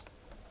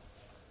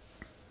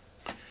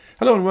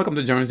Hello and welcome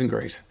to Journeys in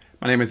Grace.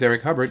 My name is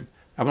Eric Hubbard.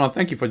 I want to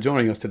thank you for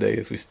joining us today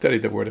as we study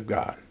the Word of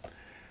God.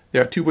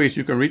 There are two ways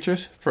you can reach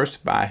us.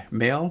 First, by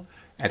mail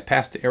at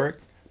Pastor Eric,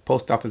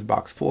 Post Office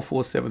Box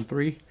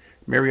 4473,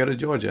 Marietta,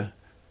 Georgia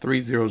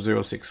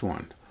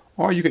 30061.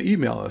 Or you can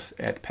email us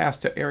at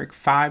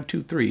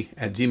PastorEric523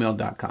 at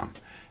gmail.com.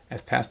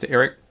 That's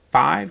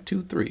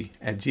PastorEric523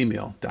 at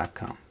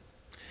gmail.com.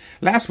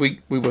 Last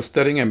week, we were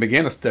studying and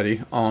began a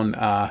study on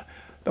the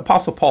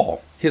Apostle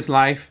Paul, his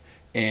life,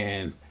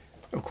 and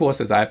of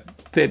course, as I've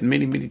said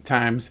many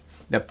times,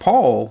 that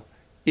Paul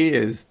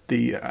is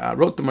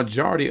wrote the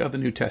majority of the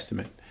New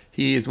Testament.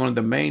 He is one of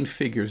the main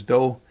figures,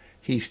 though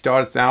he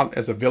starts out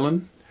as a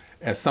villain,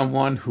 as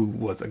someone who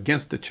was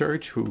against the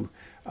church, who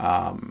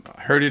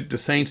herded the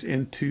saints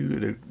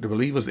the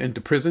believers into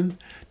prison,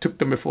 took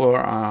them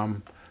before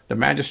the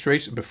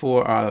magistrates,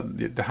 before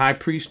the high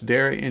priest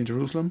there in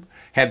Jerusalem,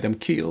 had them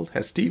killed,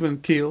 had Stephen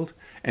killed,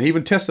 and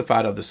even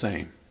testified of the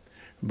same.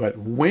 But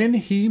when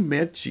he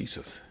met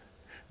Jesus,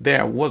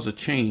 there was a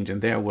change,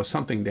 and there was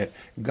something that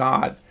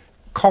God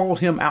called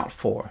him out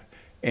for.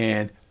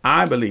 And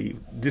I believe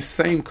this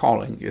same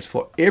calling is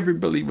for every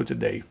believer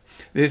today.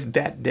 It's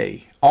that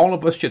day. All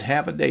of us should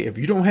have a day. If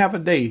you don't have a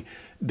day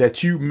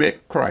that you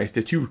met Christ,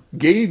 that you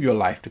gave your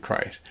life to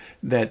Christ,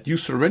 that you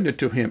surrendered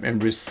to him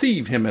and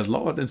received him as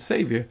Lord and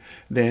Savior,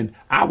 then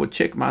I would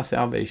check my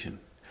salvation.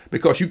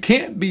 Because you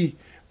can't be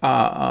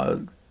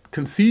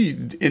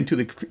conceived into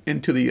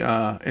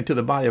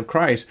the body of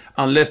Christ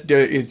unless there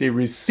is the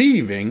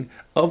receiving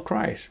of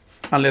Christ,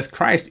 unless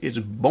Christ is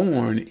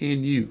born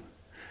in you.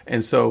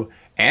 And so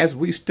as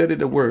we study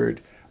the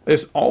Word,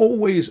 it's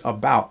always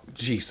about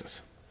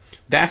Jesus.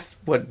 That's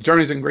what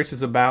Journeys in Grace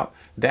is about.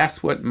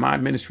 That's what my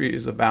ministry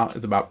is about.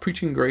 It's about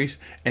preaching grace,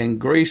 and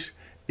grace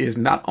is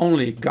not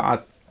only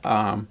God's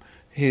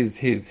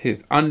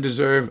his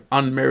undeserved,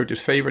 unmerited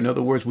favor. In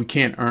other words, we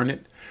can't earn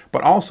it.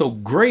 But also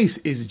grace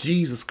is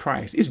Jesus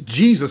Christ. It's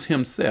Jesus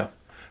himself.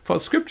 For the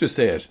scripture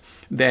says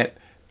that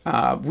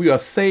we are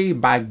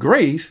saved by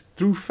grace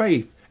through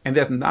faith. And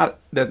that's not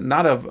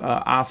of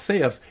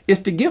ourselves.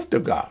 It's the gift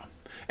of God.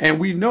 And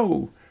we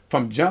know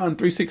from John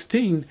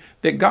 3:16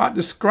 that God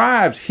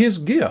describes his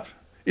gift.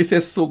 It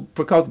says, so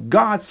because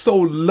God so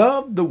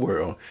loved the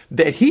world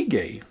that he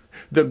gave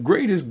the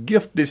greatest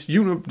gift this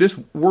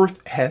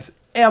earth has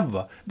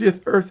ever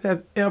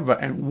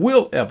and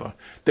will ever.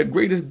 The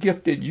greatest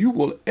gift that you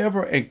will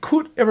ever and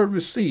could ever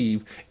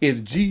receive is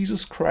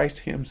Jesus Christ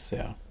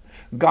himself.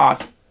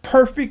 God's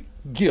perfect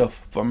gift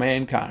for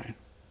mankind.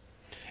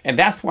 And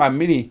that's why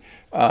many,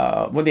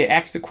 when they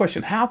ask the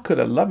question, how could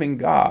a loving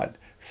God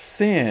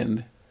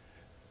send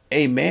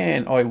a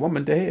man or a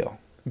woman to hell?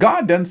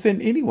 God doesn't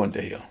send anyone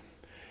to hell.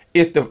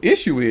 If the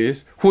issue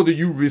is whether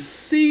you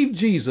receive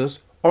Jesus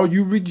or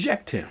you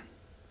reject him.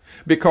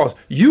 Because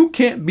you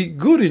can't be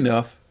good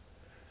enough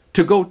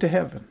to go to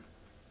heaven.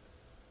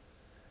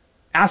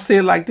 I say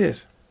it like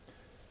this.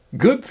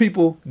 Good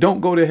people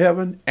don't go to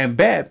heaven, and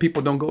bad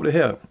people don't go to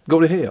hell.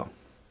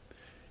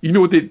 You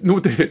know what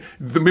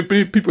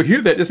the people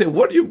hear that, they say,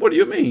 what do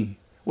you mean?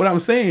 What I'm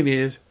saying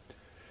is,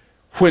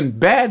 when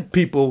bad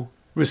people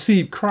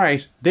receive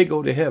Christ, they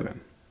go to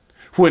heaven.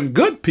 When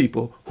good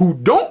people who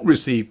don't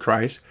receive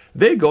Christ,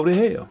 they go to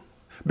hell.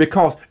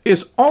 Because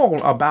it's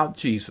all about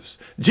Jesus.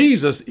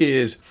 Jesus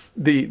is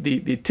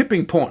the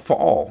tipping point for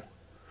all.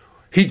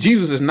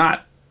 Jesus is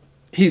not.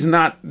 He's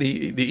not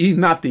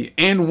the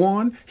end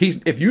one.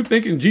 If you're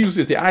thinking Jesus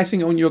is the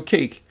icing on your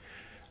cake,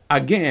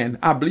 again,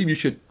 I believe you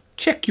should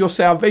check your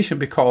salvation,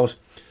 because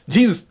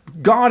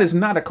God is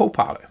not a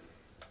co-pilot.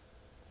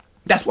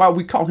 That's why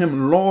we call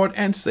him Lord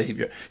and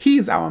Savior. He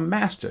is our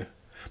master.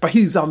 But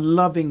he's a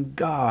loving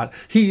God.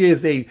 He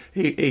is a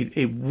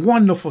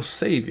wonderful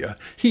Savior.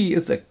 He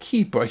is a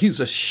keeper. He's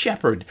a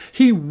shepherd.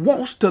 He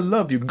wants to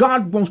love you.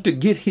 God wants to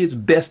get his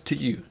best to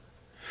you.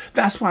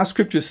 That's why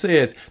scripture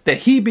says that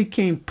he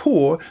became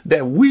poor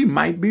that we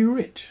might be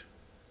rich.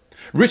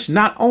 Rich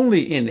not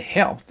only in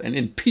health and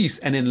in peace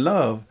and in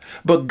love,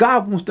 but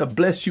God wants to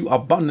bless you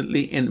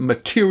abundantly in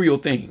material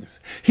things.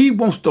 He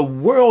wants the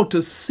world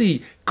to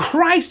see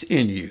Christ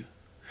in you.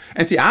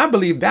 And see, I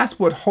believe that's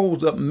what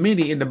holds up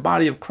many in the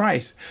body of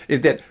Christ,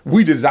 is that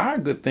we desire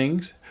good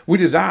things. We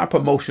desire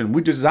promotion.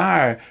 We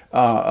desire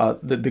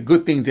the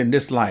good things in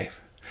this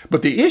life.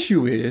 But the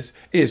issue is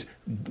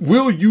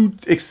will you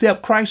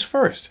accept Christ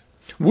first?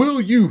 Will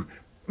you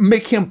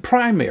make him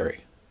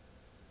primary?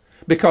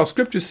 Because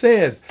scripture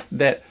says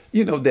that,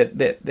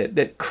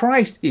 that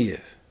Christ is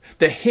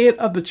the head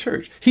of the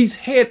church. He's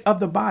head of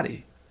the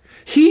body.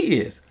 He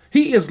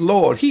is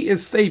Lord. He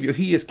is Savior.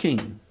 He is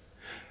King.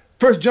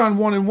 1 John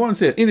 1:1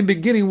 says, in the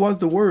beginning was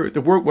the Word. The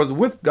Word was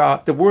with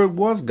God. The Word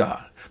was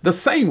God. The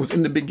same was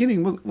in the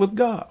beginning with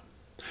God.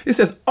 It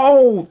says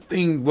all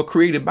things were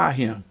created by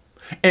him,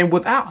 and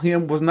without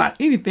him was not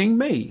anything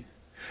made.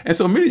 And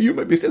so many of you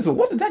may be saying, so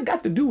what does that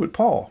got to do with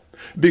Paul?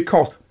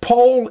 Because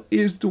Paul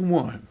is the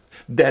one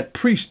that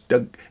preached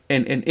and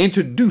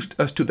introduced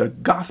us to the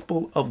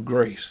gospel of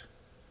grace.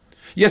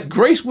 Yes,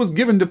 grace was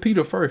given to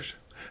Peter first.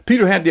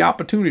 Peter had the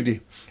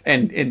opportunity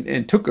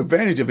and took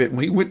advantage of it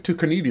when he went to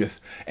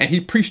Cornelius and he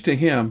preached to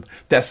him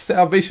that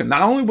salvation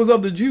not only was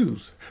of the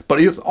Jews,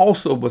 but it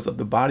also was of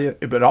the body,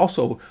 but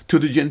also to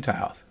the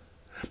Gentiles.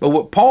 But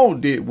what Paul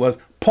did was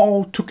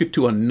Paul took it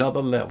to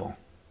another level.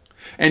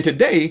 And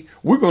today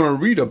we're going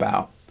to read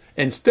about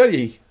and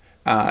study,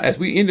 as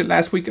we ended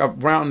last week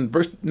around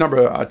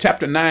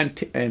chapter 9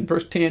 and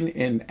verse 10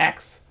 in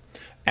Acts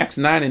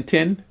 9 and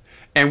 10.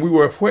 And we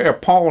were where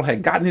Paul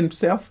had gotten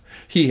himself.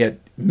 He had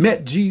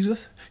met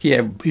Jesus. He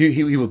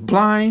was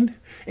blind,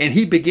 and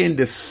he began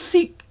to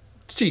seek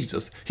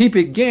Jesus. He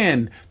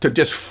began to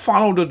just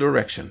follow the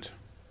directions.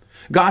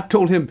 God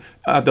told him,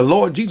 the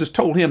Lord Jesus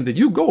told him that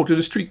you go to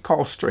the street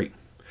called Straight.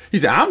 He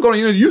said, I'm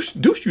going to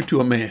introduce you to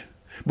a man,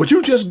 but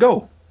you just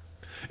go.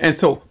 And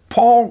so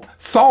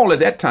Saul at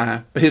that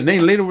time, but his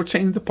name later was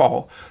changed to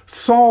Paul.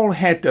 Saul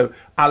had to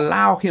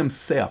allow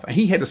himself, and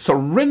he had to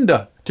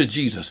surrender to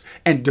Jesus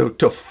and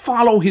to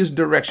follow his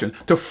direction,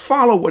 to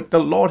follow what the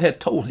Lord had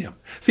told him.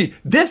 See,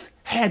 this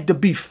had to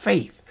be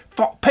faith.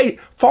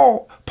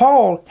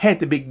 Paul had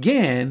to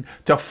begin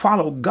to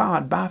follow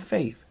God by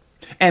faith.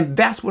 And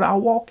that's what our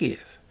walk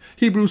is.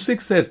 Hebrews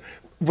 6 says,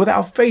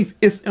 without faith,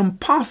 it's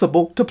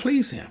impossible to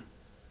please him.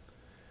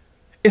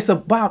 It's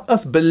about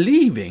us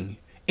believing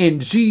in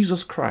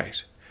Jesus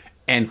Christ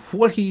and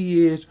what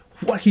he is,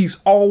 what he's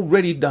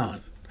already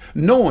done,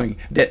 knowing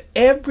that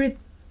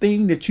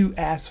everything that you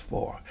ask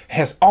for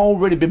has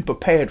already been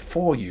prepared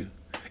for you.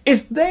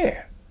 It's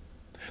there.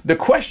 The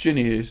question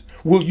is,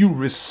 will you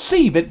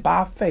receive it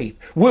by faith?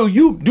 Do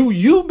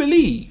you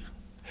believe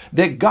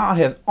that God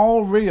has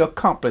already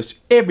accomplished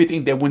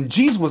everything, that when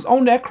Jesus was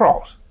on that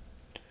cross,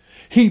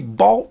 he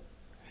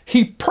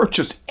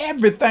purchased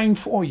everything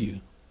for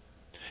you.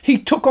 He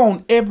took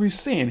on every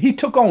sin. He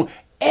took on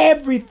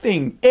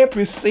everything,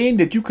 every sin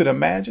that you could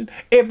imagine,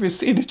 every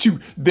sin that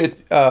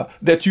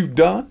you've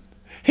done.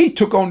 He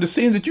took on the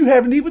sins that you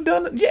haven't even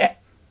done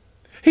yet.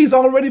 He's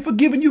already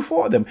forgiven you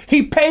for them.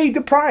 He paid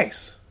the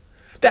price.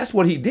 That's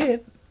what he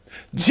did.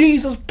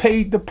 Jesus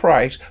paid the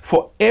price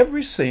for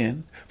every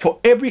sin, for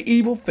every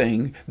evil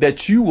thing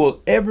that you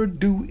will ever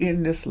do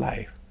in this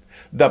life.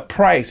 The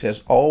price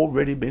has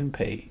already been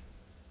paid.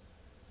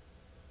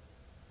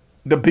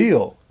 The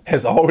bill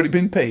has already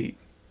been paid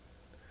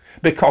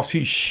because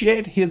he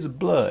shed his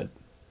blood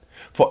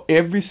for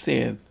every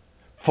sin,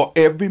 for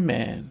every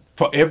man,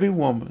 for every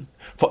woman,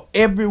 for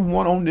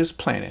everyone on this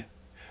planet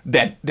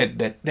that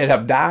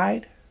have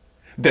died,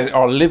 that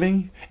are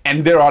living,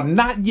 and that are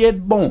not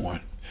yet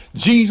born.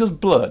 Jesus'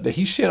 blood that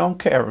he shed on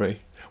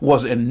Calvary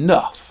was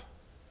enough.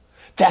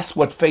 That's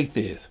what faith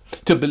is.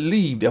 To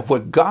believe that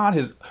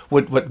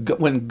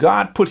when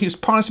God put his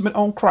punishment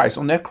on Christ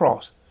on that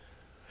cross,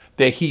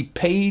 that he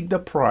paid the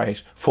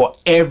price for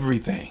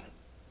everything.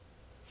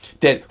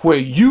 That where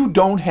you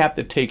don't have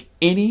to take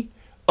any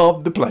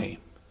of the blame.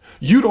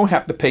 You don't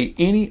have to pay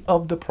any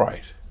of the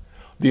price.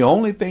 The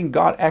only thing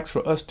God asks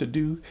for us to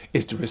do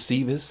is to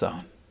receive his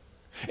son.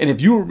 And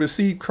if you will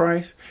receive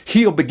Christ,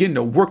 he'll begin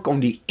to work on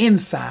the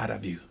inside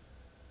of you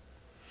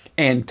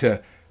and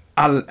to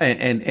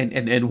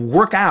and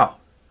work out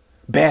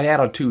bad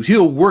attitudes.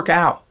 He'll work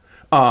out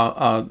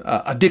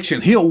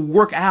addiction. He'll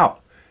work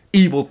out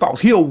evil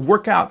thoughts. He'll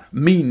work out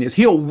meanness.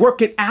 He'll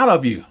work it out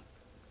of you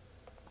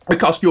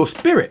because your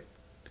spirit,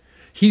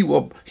 he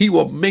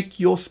will make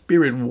your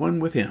spirit one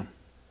with him.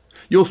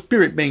 Your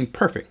spirit being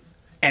perfect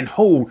and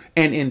whole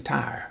and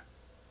entire.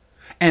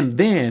 And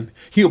then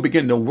he'll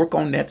begin to work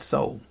on that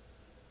soul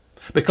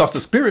because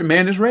the spirit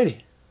man is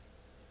ready.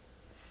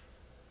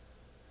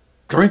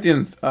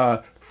 Corinthians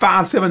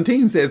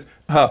 5:17 says,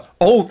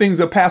 old things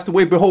have passed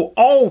away. Behold,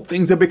 all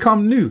things have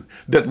become new.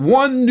 That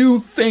one new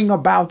thing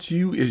about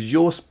you is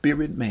your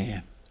spirit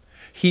man.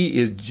 He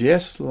is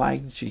just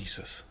like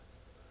Jesus.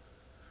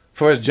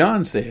 For as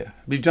John said, I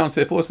believe John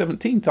said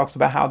 4:17 talks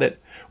about how that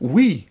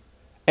we,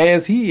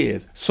 as he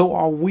is, so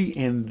are we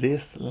in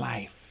this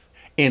life.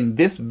 In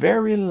this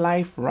very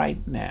life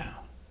right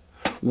now,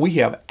 we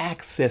have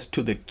access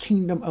to the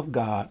kingdom of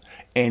God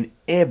and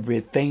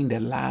everything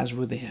that lies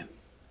within.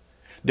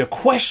 The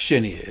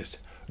question is,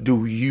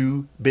 do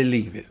you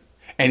believe it?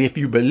 And if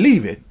you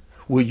believe it,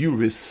 will you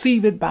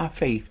receive it by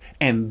faith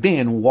and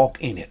then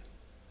walk in it?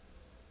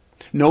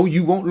 No,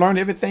 you won't learn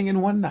everything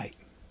in one night.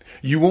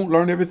 You won't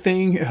learn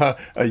everything.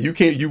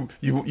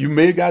 You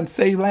may have gotten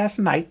saved last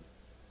night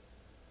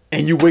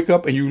and you wake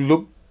up and you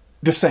look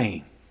the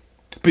same.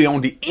 But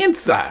on the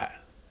inside,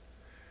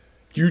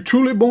 you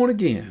truly born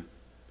again.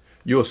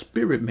 Your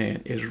spirit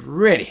man is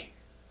ready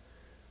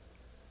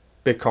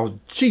because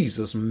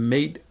Jesus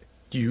made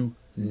you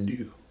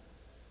new.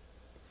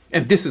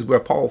 And this is where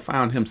Paul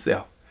found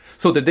himself.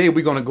 So today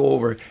we're going to go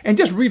over and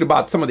just read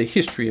about some of the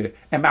history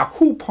and about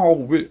who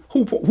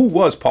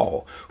was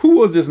Paul? Who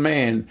was this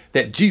man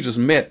that Jesus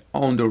met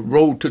on the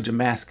road to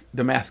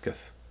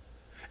Damascus?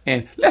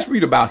 And let's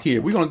read about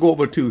here. We're going to go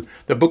over to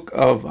the book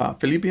of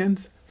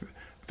Philippians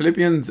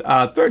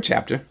 3rd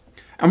chapter.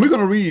 And we're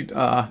going to read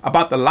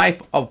about the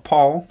life of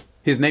Paul.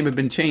 His name has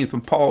been changed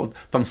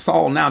from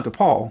Saul now to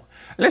Paul.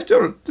 Let's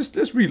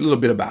read a little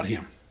bit about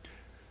him.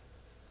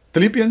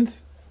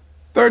 Philippians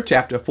 3rd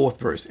chapter, 4th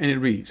verse, and it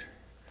reads,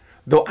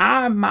 though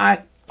I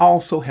might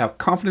also have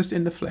confidence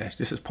in the flesh,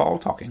 this is Paul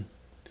talking,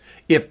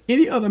 if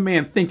any other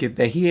man thinketh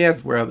that he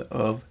has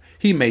whereof,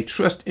 he may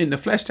trust in the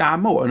flesh I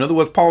more. In other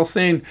words, Paul's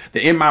saying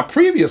that in my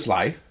previous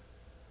life,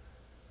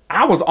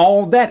 I was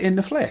all that in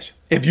the flesh.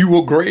 If you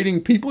were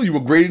grading people, you were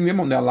grading them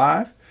on their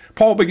life.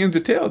 Paul begins to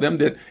tell them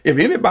that if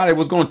anybody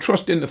was going to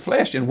trust in the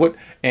flesh and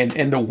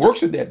the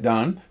works that they'd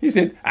done, he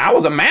said, I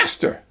was a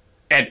master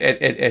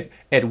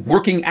at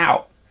working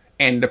out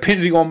and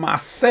depending on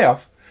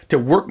myself to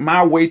work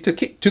my way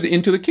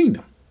into the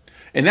kingdom.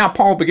 And now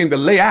Paul began to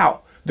lay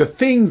out the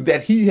things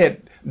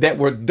that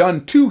were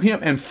done to him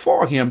and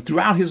for him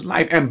throughout his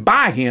life and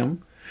by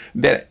him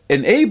that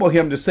enable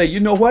him to say,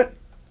 you know what?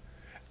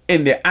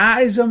 In the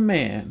eyes of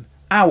man,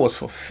 I was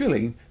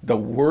fulfilling the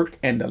work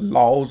and the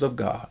laws of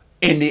God.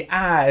 In the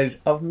eyes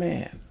of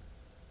man.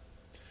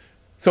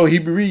 So he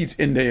reads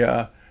in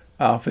the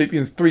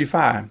Philippians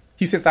 3:5.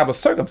 He says, I was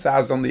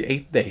circumcised on the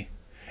 8th day.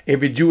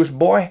 Every Jewish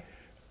boy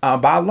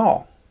by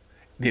law.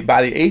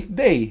 By the 8th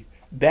day,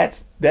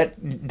 that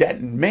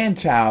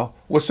man-child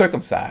was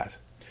circumcised.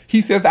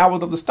 He says, I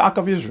was of the stock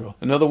of Israel.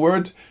 In other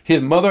words,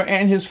 his mother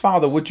and his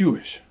father were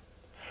Jewish.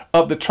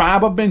 Of the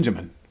tribe of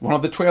Benjamin, one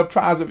of the 12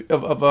 tribes of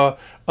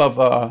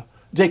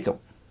Jacob,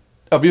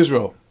 of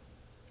Israel.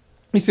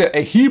 He said,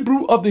 a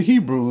Hebrew of the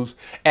Hebrews,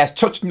 as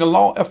touching the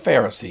law, a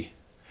Pharisee.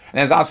 And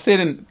as I've said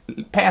in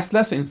past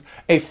lessons,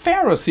 a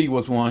Pharisee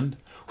was one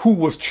who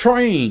was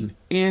trained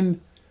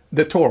in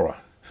the Torah.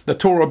 The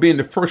Torah being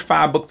the first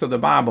 5 books of the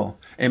Bible.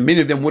 And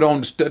many of them went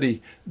on to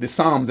study the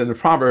Psalms and the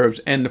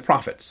Proverbs and the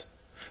prophets.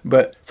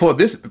 But for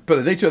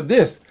the nature of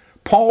this,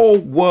 Paul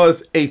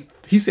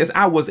he says,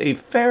 I was a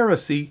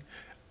Pharisee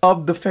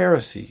of the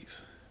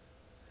Pharisees.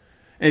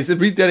 And he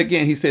said, read that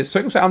again. He says,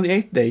 circumcised on the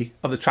 8th day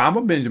of the tribe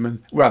of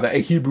Benjamin, rather a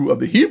Hebrew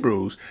of the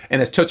Hebrews,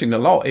 and as touching the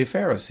law, a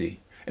Pharisee.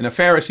 And a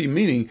Pharisee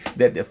meaning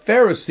that the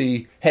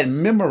Pharisee had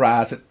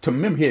memorized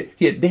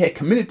they had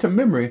committed to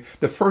memory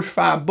the first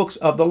 5 books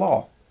of the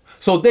law.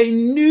 So they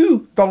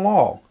knew the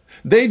law.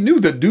 They knew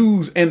the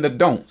do's and the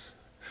don'ts.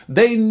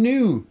 They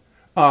knew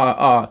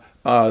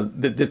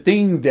the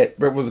things that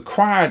was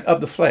required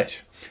of the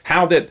flesh.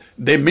 How that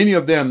many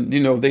of them,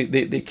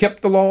 they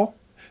kept the law.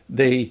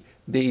 They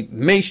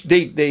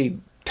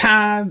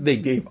tithed, they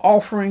gave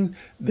offering,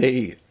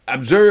 they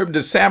observed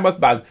the Sabbath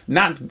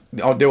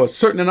there were a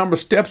certain number of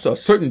steps or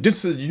certain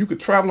distances you could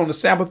travel on the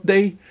Sabbath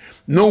day.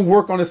 No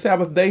work on the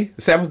Sabbath day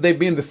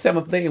being the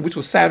 7th day, which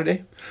was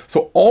Saturday.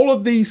 So all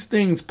of these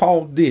things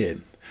Paul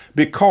did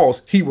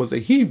because he was a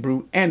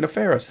Hebrew and a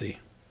Pharisee.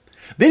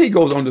 Then he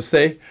goes on to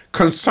say,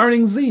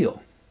 concerning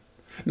zeal.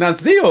 Now,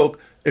 zeal,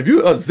 if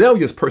you're a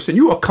zealous person,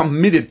 you're a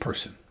committed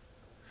person.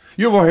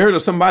 You ever heard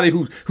of somebody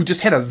who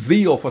just had a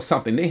zeal for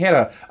something? They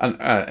had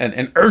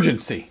an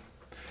urgency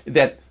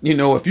that,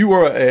 if you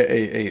were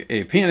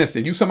a pianist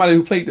and you somebody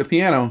who played the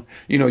piano,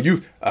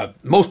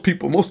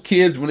 most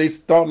kids, when they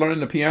start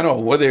learning the piano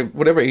or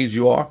whatever age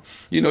you are,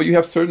 you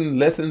have certain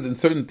lessons and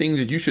certain things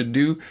that you should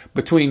do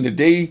between the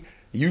day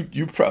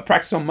you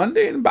practice on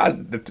Monday and by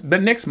the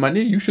next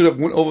Monday, you should have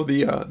went over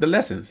the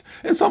lessons.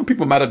 And some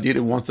people might have did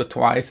it once or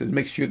twice and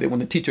make sure that when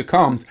the teacher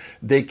comes,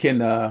 they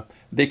can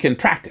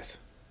practice.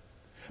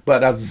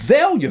 But a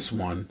zealous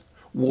one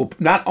will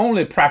not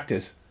only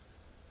practice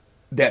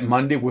that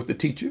Monday with the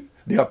teacher,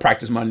 they'll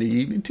practice Monday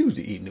evening,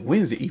 Tuesday evening,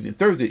 Wednesday evening,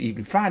 Thursday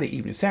evening, Friday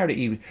evening,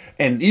 Saturday evening,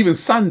 and even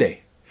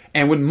Sunday.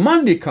 And when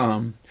Monday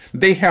comes,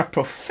 they have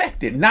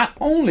perfected not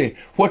only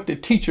what the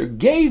teacher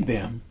gave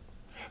them,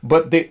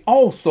 but they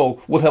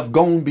also would have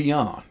gone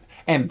beyond.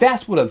 And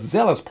that's what a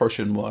zealous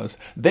person was.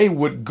 They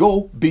would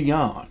go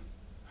beyond.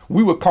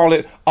 We would call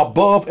it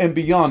above and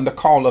beyond the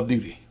call of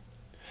duty.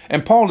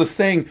 And Paul is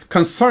saying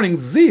concerning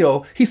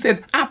zeal, he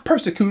said, I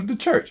persecuted the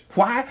church.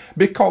 Why?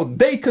 Because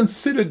they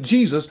considered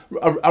Jesus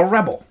a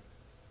rebel.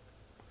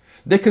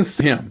 They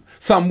considered him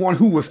someone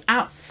who was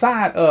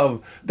outside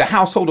of the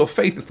household of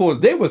faith as far as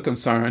they were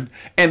concerned.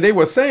 And they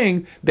were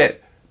saying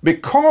that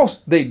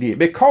because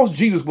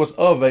Jesus was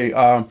of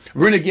a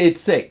renegade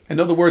sect. In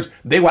other words,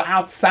 they were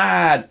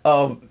outside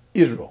of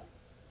Israel.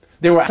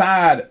 They were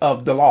outside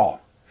of the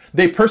law.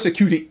 They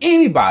persecuted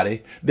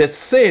anybody that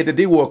said that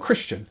they were a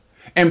Christian.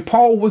 And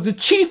Paul was the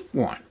chief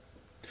one.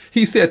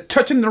 He said,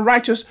 touching the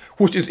righteous,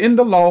 which is in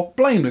the law,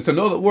 blameless. In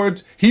other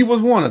words, he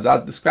was one, as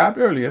I described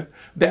earlier,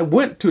 that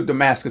went to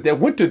Damascus, that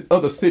went to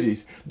other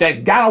cities,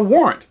 that got a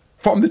warrant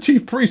from the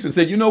chief priest and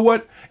said, you know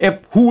what? If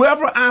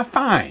whoever I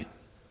find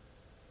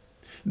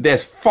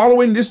that's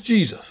following this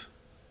Jesus,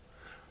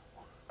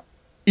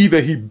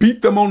 either he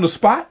beat them on the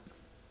spot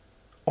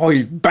or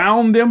he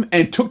bound them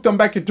and took them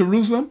back to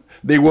Jerusalem.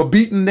 They were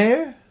beaten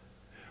there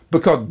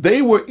because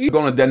they were either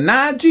going to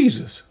deny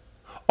Jesus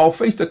or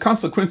face the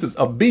consequences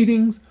of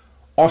beatings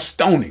or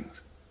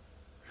stonings.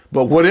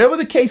 But whatever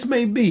the case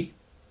may be,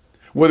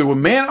 whether it were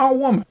man or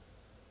woman,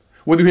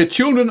 whether you had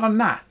children or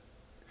not,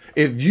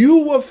 if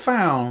you were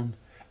found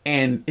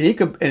and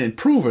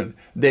proven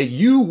that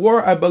you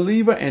were a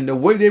believer, and the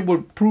way they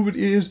would prove it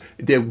is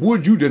that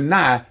would you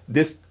deny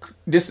this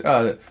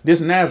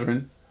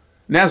Nazarene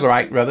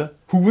Nazarite, rather,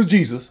 who was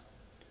Jesus,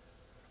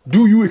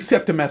 do you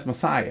accept him as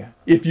Messiah?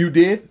 If you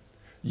did,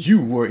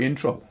 you were in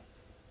trouble.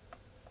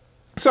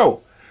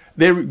 So,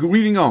 they're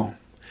reading on.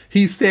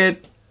 He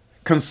said,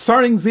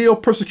 concerning zeal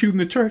persecuting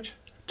the church,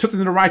 took in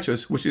the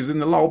righteous, which is in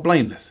the law,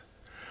 blameless.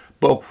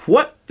 But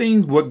what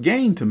things were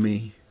gained to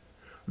me,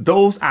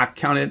 those I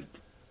counted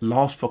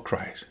lost for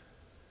Christ.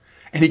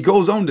 And he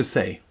goes on to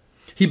say,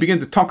 he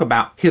begins to talk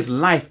about his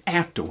life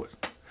afterward.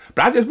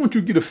 But I just want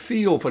you to get a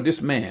feel for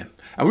this man.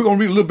 And we're going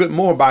to read a little bit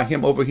more about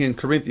him over here in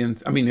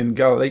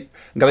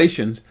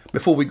Galatians,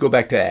 before we go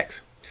back to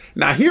Acts.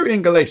 Now here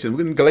in Galatians,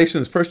 we're in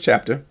Galatians first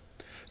chapter,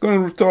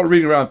 going to start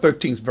reading around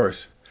 13th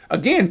verse.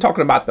 Again,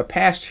 talking about the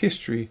past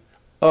history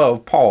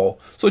of Paul.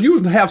 So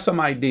you have some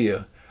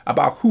idea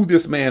about who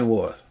this man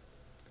was.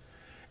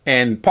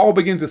 And Paul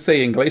begins to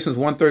say in Galatians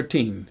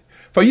 1:13,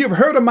 for you have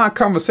heard of my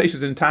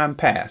conversations in time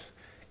past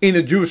in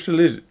the Jewish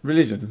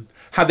religion,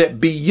 how that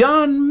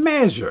beyond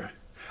measure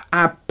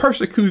I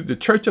persecuted the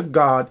church of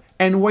God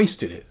and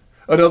wasted it.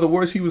 In other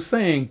words, he was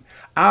saying,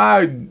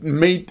 I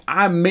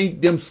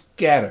made them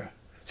scatter.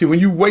 See, when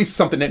you waste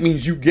something, that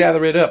means you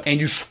gather it up and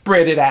you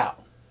spread it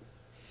out.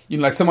 You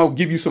know, like somebody will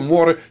give you some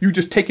water, you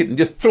just take it and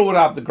just throw it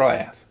out the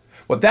glass.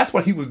 Well, that's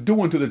what he was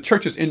doing to the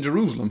churches in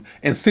Jerusalem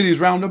and cities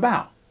round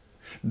about.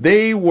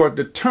 They were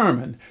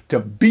determined to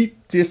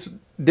beat this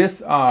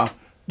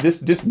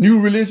new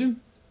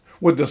religion,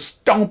 was to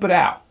stomp it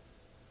out,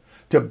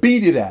 to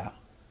beat it out,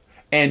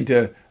 and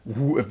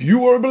if you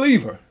were a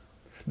believer,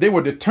 they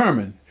were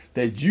determined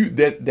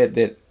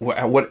that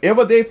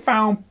whatever they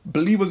found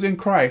believers in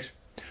Christ,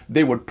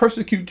 they would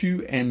persecute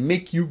you and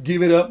make you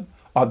give it up,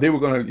 or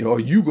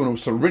you're going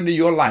to surrender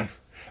your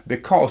life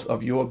because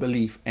of your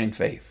belief and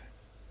faith.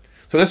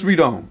 So let's read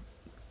on.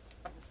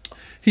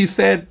 He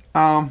said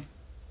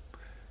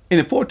in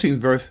the 14th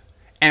verse,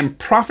 and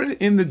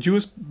profited in the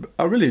Jewish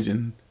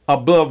religion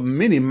above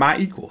many my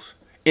equals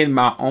in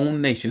my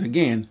own nation.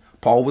 Again,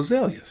 Paul was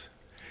zealous,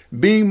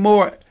 being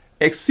more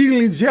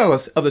exceedingly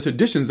jealous of the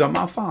traditions of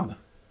my father.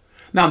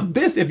 Now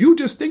this, if you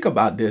just think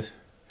about this,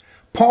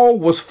 Paul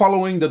was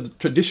following the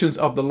traditions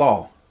of the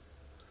law.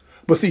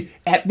 But see,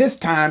 at this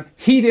time,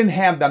 he didn't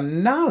have the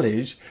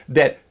knowledge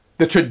that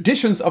the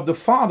traditions of the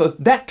father,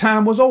 that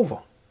time was over.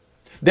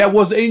 There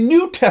was a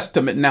New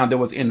Testament now that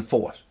was in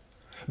force.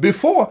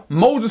 Before,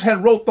 Moses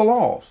had wrote the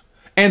laws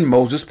and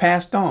Moses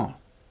passed on.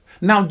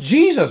 Now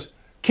Jesus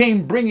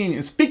came bringing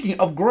and speaking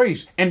of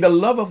grace and the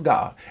love of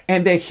God,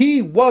 and that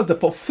he was the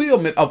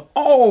fulfillment of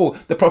all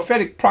the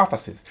prophetic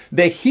prophecies,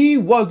 that he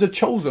was the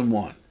chosen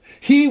one.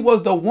 He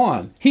was the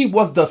one. He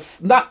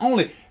was not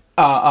only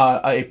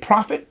a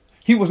prophet,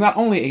 he was not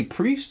only a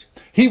priest,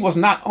 he was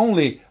not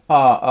only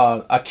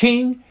a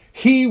king,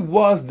 he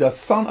was the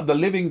Son of the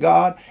living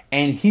God,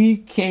 and he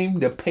came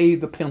to pay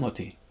the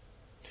penalty.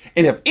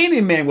 And if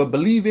any man would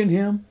believe in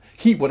him,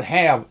 he would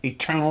have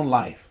eternal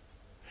life.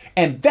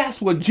 And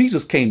that's what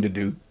Jesus came to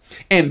do.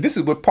 And this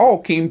is what Paul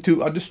came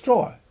to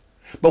destroy.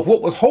 But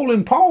what was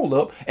holding Paul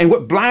up and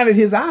what blinded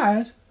his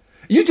eyes,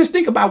 you just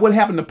think about what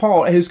happened to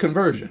Paul at his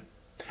conversion.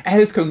 At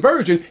his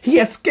conversion, he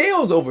had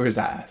scales over his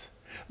eyes.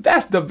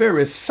 That's the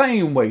very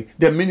same way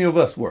that many of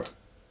us were.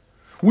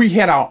 We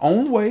had our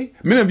own way.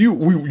 Many of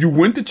you, you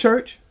went to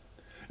church.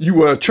 You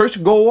were a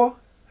church goer.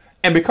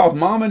 And because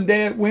mom and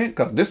dad went,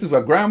 because this is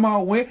where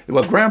grandma went,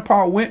 where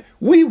grandpa went,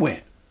 we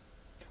went.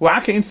 Well,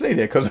 I can't say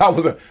that because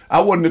I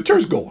wasn't a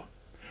church goer.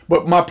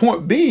 But my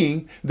point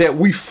being that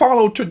we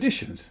follow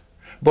traditions.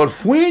 But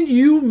when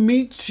you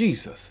meet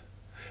Jesus,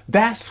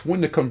 that's when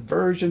the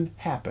conversion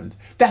happens.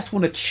 That's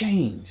when a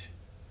change.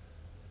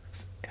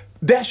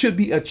 That should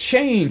be a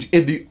change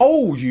in the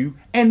old you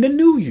and the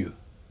new you.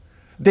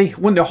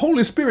 When the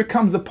Holy Spirit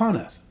comes upon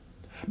us.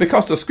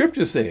 Because the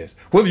scripture says,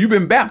 whether you've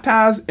been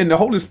baptized in the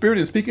Holy Spirit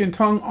and speak in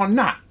tongue or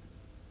not.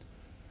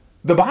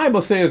 The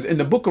Bible says in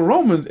the book of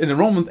Romans, in the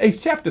Romans 8th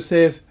chapter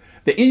says,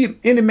 that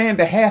any man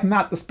that hath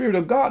not the Spirit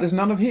of God is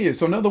none of his.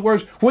 So in other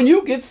words, when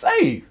you get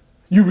saved,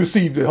 you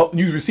receive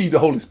the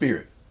Holy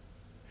Spirit.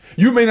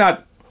 You may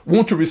not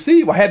want to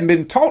receive or hadn't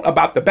been taught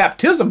about the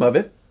baptism of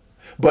it,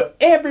 but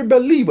every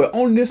believer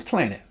on this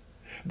planet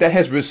that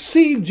has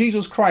received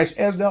Jesus Christ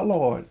as their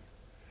Lord,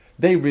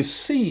 they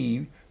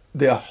receive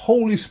the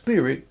Holy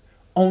Spirit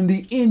on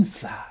the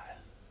inside.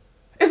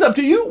 It's up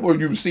to you whether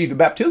you receive the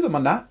baptism or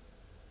not.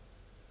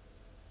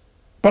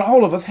 But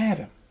all of us have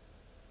him,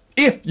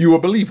 if you're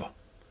a believer.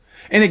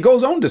 And it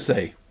goes on to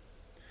say,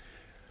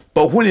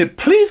 but when it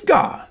pleased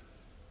God,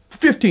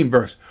 15th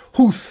verse,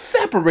 who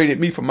separated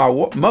me from my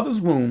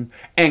mother's womb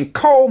and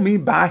called me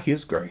by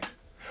his grace.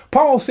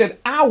 Paul said,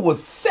 I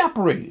was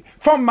separated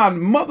from my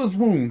mother's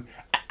womb.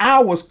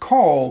 I was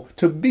called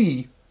to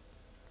be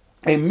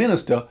a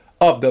minister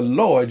of the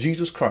Lord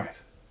Jesus Christ.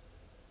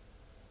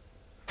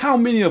 How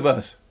many of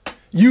us,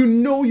 you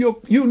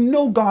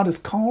know God is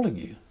calling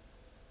you.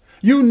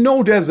 You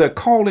know there's a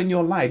call in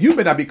your life. You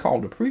may not be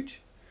called to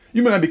preach.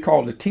 You may not be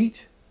called to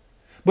teach,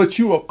 but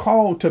you are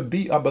called to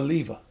be a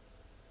believer.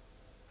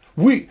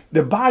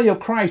 The body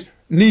of Christ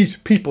needs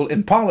people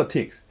in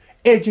politics,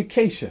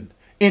 education,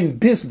 in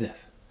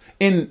business,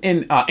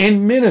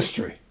 in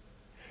ministry,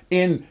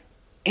 in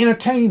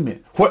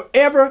entertainment,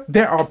 wherever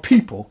there are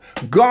people,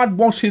 God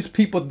wants his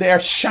people there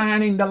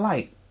shining the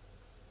light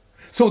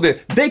so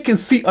that they can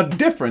see a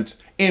difference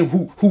in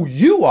who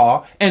you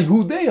are and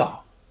who they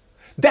are.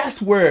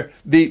 That's where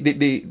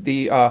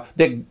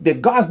that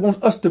God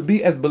wants us to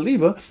be as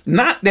believers,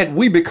 not that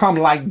we become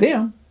like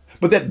them,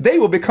 but that they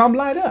will become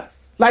like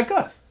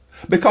us,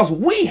 because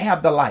we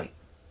have the light.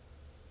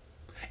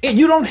 And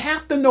you don't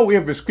have to know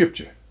every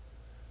scripture,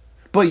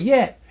 but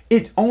yet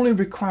it only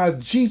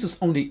requires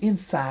Jesus on the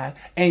inside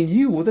and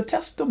you with a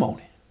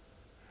testimony.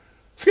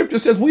 Scripture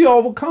says we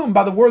overcome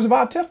by the words of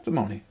our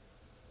testimony.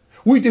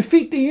 We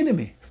defeat the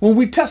enemy when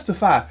we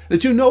testify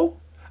that,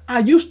 I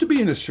used to be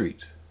in the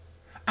streets.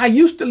 I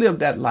used to live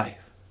that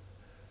life.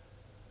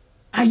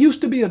 I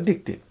used to be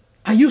addicted.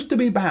 I used to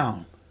be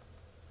bound.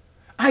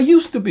 I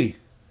used to be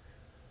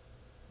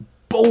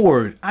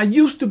bored. I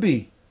used to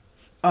be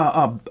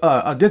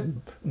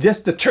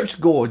just the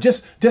churchgoer,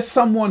 just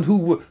someone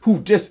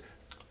who just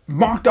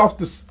marked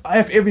off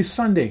every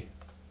Sunday.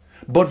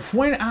 But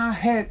when I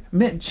had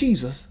met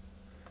Jesus,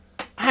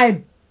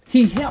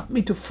 he helped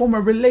me to form a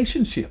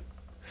relationship.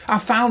 I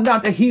found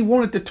out that he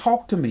wanted to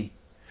talk to me,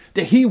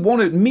 that he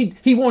wanted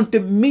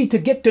me to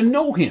get to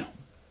know him.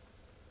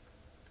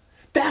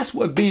 That's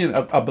what being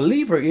a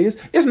believer is.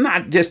 It's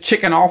not just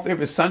checking off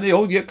every Sunday.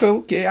 Oh yeah,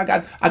 okay,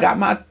 I got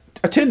my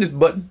attendance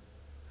button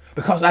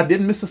because I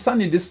didn't miss a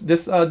Sunday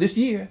this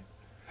year.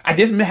 I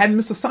just hadn't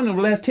missed a Sunday in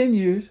the last 10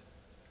 years.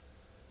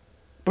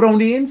 But on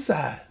the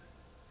inside,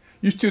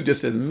 you're still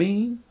just as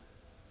mean,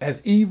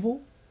 as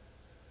evil,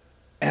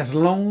 as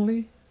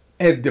lonely,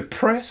 as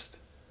depressed,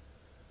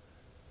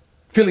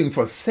 feeling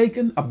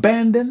forsaken,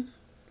 abandoned.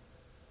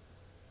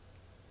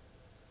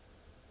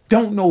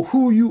 Don't know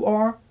who you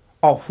are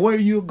or where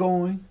you're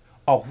going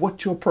or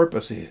what your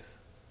purpose is.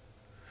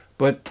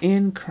 But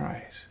in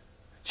Christ,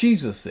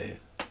 Jesus said,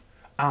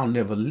 I'll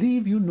never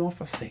leave you nor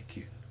forsake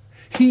you.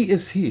 He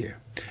is here.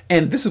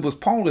 And this is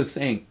what Paul is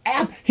saying.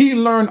 He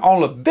learned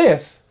all of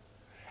this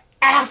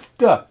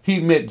after he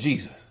met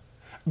Jesus.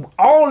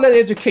 All that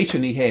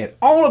education he had,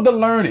 all of the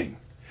learning,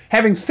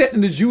 having sat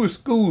in the Jewish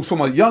schools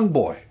from a young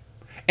boy.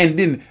 And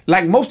then,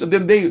 like most of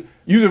them, they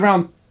usually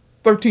around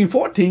 13,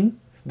 14,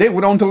 they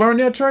went on to learn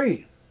their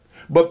trade.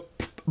 But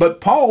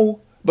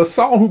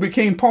Saul, who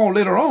became Paul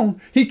later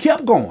on, he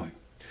kept going.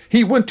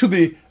 He went to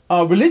the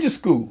religious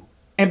school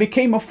and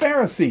became a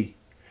Pharisee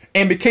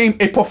and became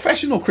a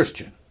professional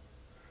Christian.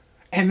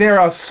 And there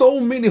are so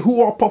many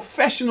who are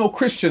professional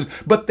Christians,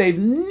 but they've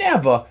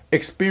never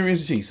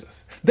experienced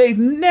Jesus. They've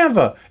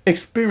never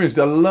experienced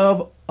the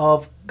love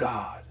of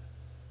God.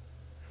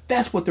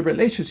 That's what a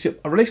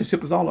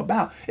relationship is all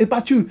about. It's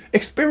about you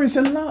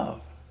experiencing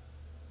love,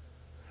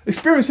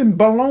 experiencing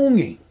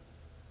belonging,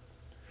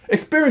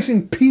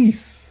 experiencing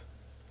peace,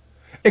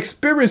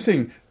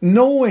 experiencing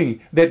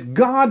knowing that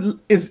God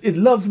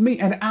loves me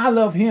and I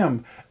love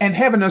him, and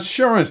having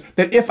assurance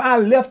that if I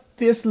left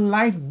this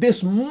life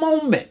this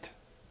moment,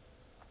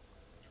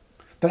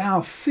 that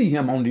I'll see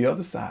him on the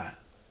other side.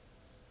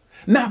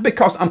 Not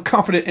because I'm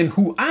confident in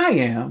who I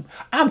am,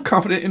 I'm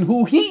confident in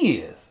who he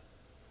is.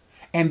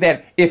 And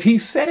that if he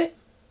said it,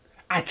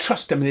 I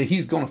trust him that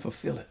he's going to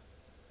fulfill it.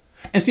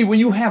 And see, when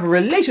you have a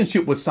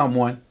relationship with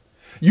someone,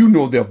 you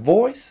know their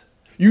voice,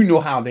 you know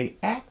how they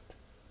act,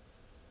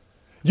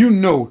 you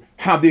know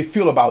how they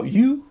feel about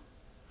you,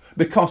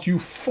 because you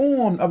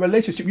formed a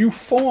relationship, you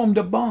formed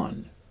a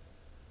bond.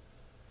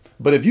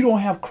 But if you don't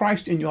have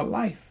Christ in your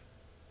life,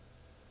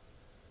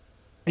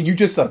 and you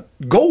just a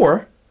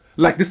goer,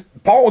 like this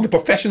Paul, the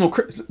professional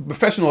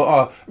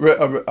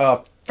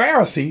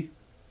Pharisee,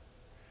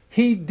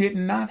 he did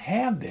not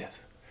have this.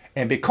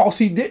 And because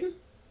he didn't,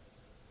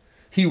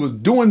 he was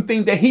doing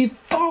things that he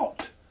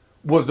thought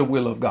was the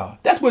will of God.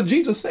 That's what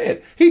Jesus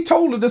said. He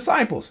told the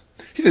disciples,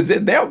 he said,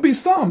 there'll be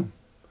some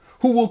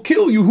who will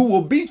kill you, who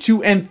will beat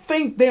you and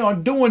think they are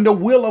doing the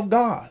will of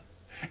God.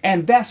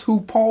 And that's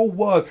who Paul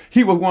was.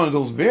 He was one of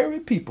those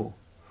very people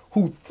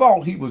who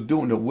thought he was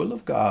doing the will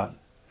of God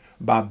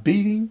by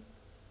beating,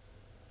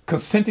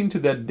 consenting to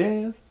their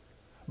death,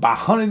 by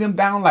hunting them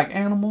down like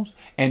animals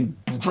and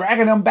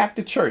dragging them back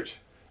to church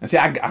and say,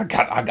 I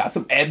got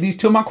some, add these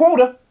to my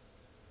quota.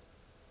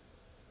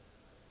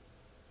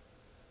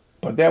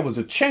 But there was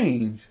a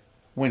change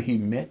when he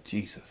met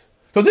Jesus.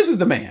 So this is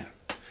the man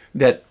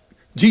that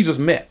Jesus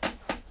met,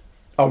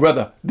 or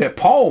rather that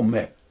Paul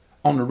met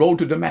on the road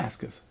to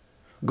Damascus,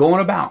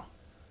 going about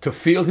to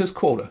fill his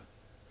quota,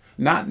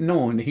 not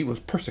knowing that he was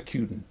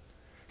persecuting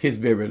his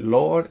very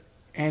Lord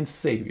and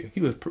Savior. He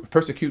was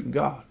persecuting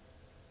God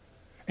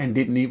and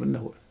didn't even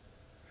know it.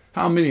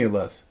 How many of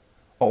us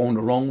are on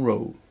the wrong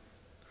road?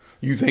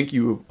 You think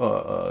you're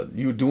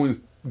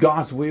doing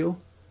God's will,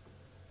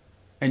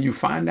 and you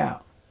find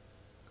out.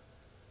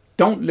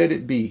 Don't let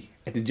it be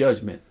at the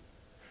judgment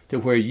to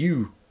where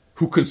you,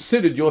 who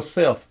considered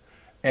yourself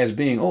as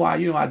being,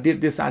 I did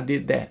this, I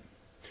did that.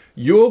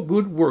 Your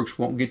good works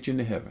won't get you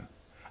into heaven.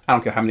 I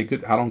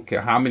don't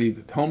care how many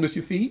homeless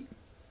you feed,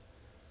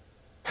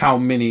 how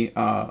many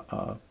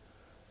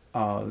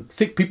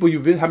sick people you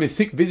visit, how many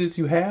sick visits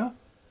you have,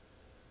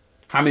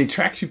 how many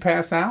tracts you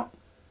pass out,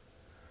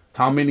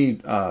 how many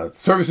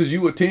services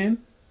you attend.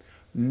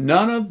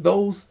 None of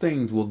those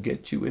things will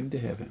get you into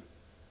heaven.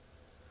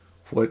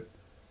 What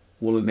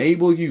will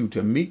enable you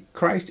to meet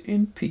Christ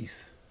in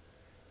peace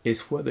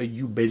is whether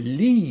you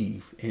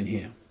believe in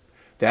him.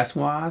 That's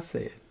why I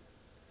said,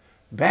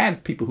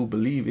 bad people who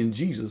believe in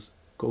Jesus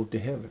go to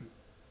heaven.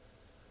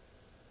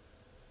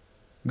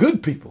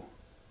 Good people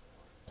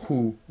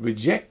who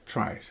reject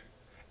Christ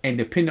and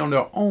depend on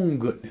their own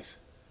goodness.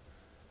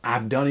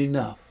 I've done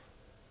enough.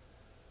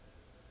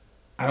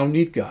 I don't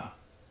need God.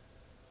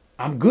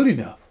 I'm good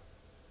enough.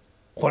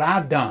 What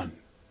I've done.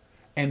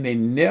 And they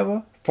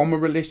never form a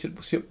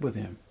relationship with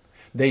him.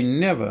 They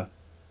never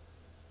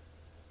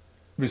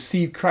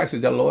receive Christ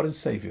as their Lord and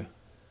Savior.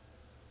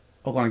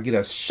 Are going to get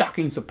a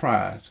shocking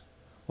surprise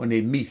when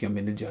they meet him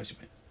in the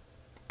judgment.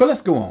 But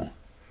let's go on.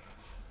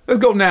 Let's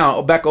go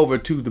now back over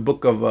to the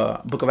book of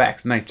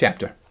Acts, 9th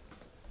chapter.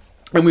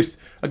 And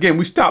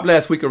we stopped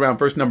last week around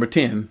verse number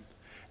 10.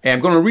 And I'm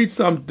going to read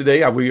some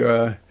today.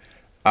 We're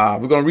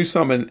going to read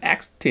some in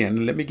Acts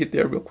 10. Let me get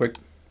there real quick.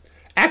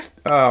 Acts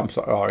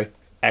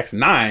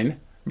 9,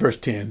 verse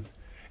 10.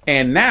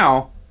 And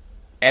now,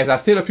 as I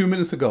said a few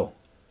minutes ago,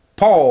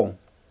 Paul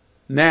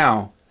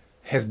now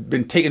has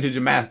been taken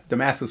to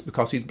Damascus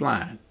because he's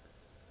blind.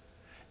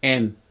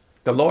 And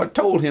the Lord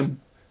told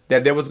him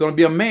that there was going to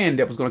be a man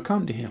that was going to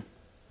come to him.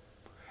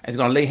 And he's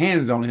going to lay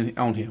hands on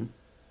him.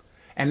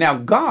 And now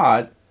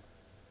God,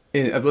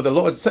 with the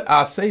Lord,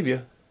 our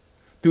Savior,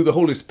 through the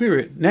Holy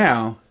Spirit,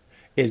 now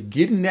is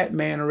getting that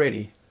man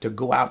ready to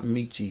go out and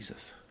meet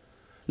Jesus.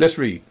 Let's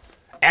read.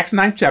 Acts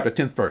 9th chapter,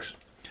 10th verse.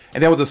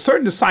 And there was a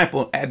certain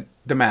disciple at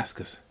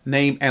Damascus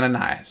named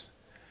Ananias.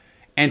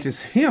 And to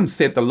him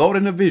said the Lord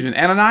in a vision,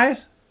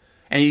 Ananias?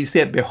 And he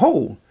said,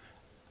 Behold,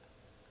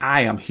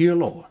 I am here,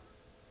 Lord.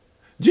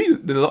 Jesus,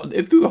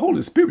 through the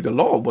Holy Spirit, the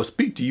Lord will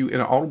speak to you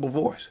in an audible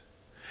voice.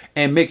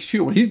 And make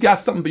sure, when he's got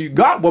something for you,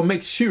 God will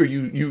make sure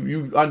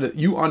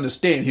you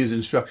understand his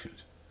instructions.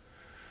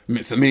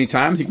 So many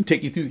times he can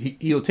take you through,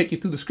 he'll take you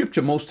through the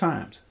scripture most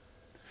times.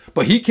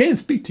 But he can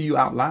speak to you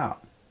out loud.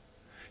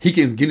 He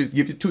can give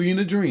it to you in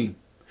a dream.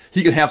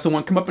 He can have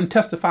someone come up and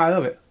testify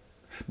of it.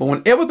 But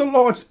whenever the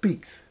Lord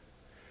speaks,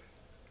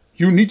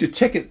 you need to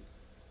check it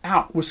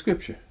out with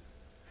scripture.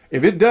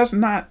 If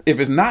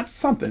it's not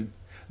something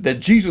that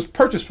Jesus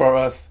purchased for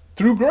us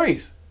through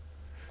grace,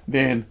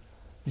 then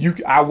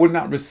I would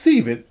not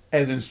receive it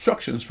as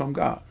instructions from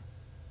God.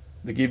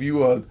 To give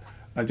you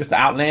just an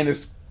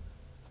outlandish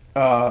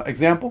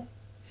example,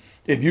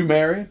 if you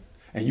married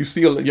and you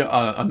see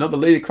another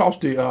lady cross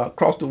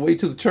the way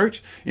to the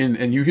church,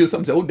 and you hear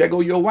something say, "Oh, there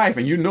go your wife,"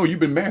 and you know you've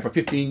been married for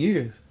 15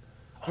 years.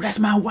 "Oh, that's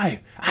my wife.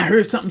 I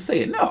heard something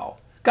say it." No,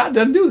 God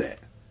doesn't do that.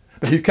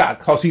 But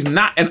because he's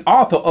not an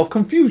author of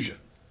confusion.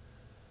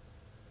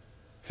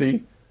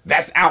 See,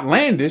 that's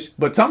outlandish,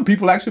 but some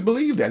people actually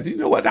believe that. You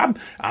know what? I'm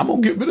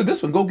gonna get rid of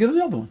this one, go get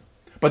another one.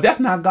 But that's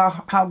not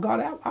how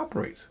God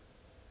operates.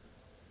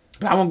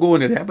 But I won't go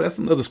into that. But that's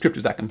some other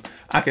scriptures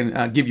I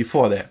can give you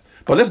for that.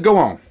 But let's go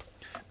on.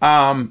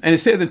 And it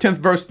says in the 10th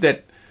verse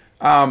that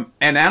and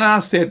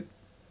Ananias said,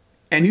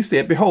 and he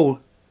said, "Behold,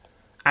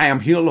 I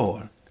am here,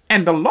 Lord."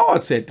 And the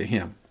Lord said to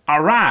him,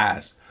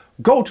 "Arise,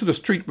 go to the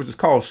street which is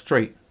called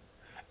Straight,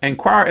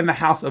 inquire in the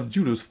house of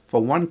Judas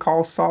for one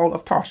called Saul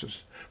of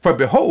Tarsus. For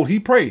behold, he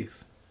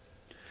prays,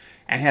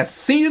 and has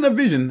seen in a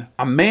vision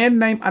a man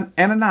named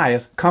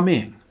Ananias come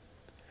in,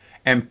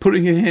 and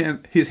putting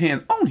his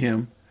hand on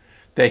him,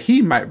 that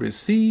he might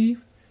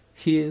receive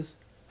his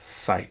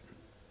sight.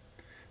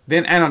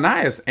 Then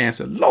Ananias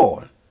answered,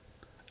 Lord,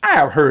 I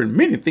have heard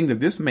many things of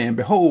this man.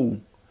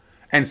 Behold,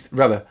 and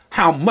rather,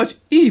 how much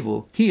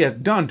evil he has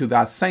done to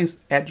thy saints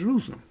at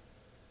Jerusalem.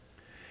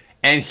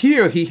 And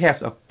here he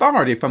has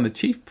authority from the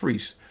chief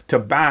priests to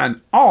bind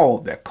all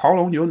that call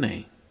on your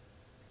name."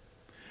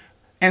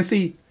 And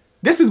see,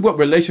 this is what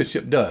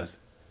relationship does.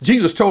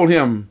 Jesus told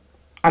him,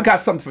 "I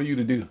got something for you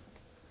to do."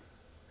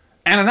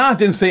 Ananias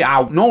didn't say,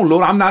 "No,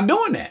 Lord, I'm not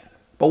doing that."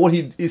 But what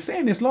he's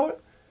saying is, "Lord,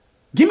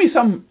 give me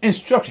some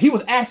instruction." He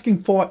was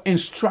asking for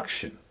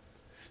instruction.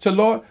 So,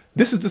 Lord,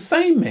 this is the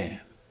same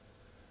man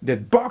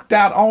that barked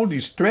out all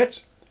these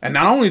threats. And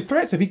not only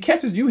threats, if he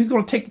catches you, he's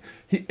going to take,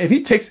 if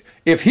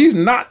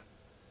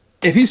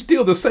he's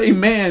still the same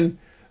man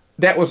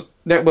that was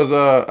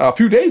a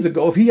few days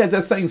ago, if he has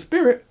that same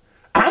spirit,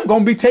 I'm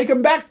going to be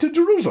taken back to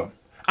Jerusalem.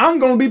 I'm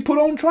going to be put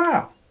on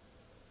trial.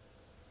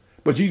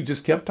 But Jesus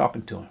just kept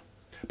talking to him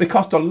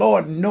because the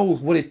Lord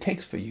knows what it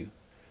takes for you.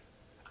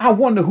 I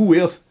wonder who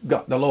else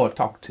got the Lord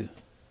talked to.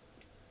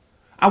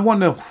 I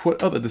wonder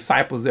what other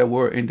disciples there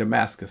were in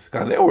Damascus,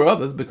 because there were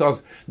others,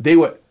 because they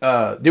were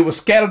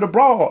scattered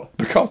abroad,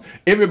 because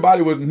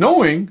everybody was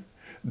knowing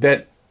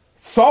that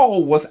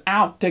Saul was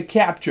out to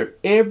capture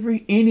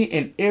any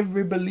and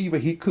every believer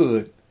he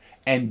could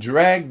and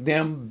drag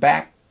them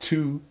back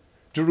to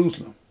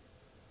Jerusalem.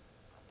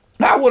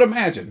 I would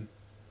imagine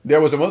there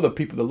were some other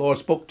people the Lord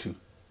spoke to.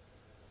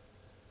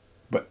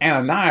 But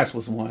Ananias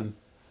was one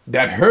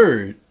that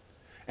heard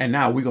And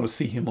now we're going to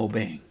see him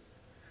obeying.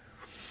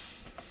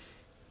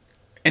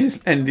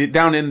 And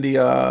down in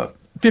the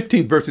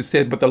 15th verse it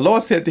said, but the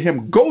Lord said to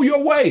him, go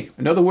your way.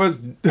 In other words,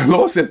 the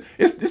Lord said,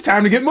 it's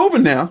time to get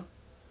moving now.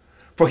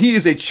 For he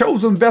is a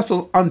chosen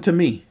vessel unto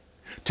me,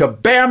 to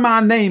bear my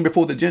name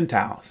before the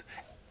Gentiles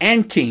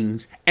and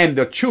kings and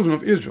the children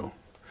of Israel.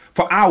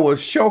 For I will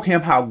show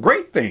him how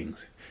great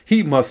things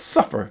he must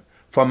suffer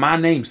for my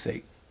name's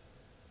sake.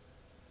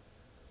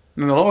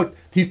 And the Lord,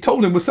 he's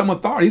told him with some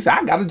authority. He said,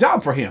 I got a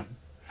job for him.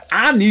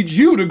 I need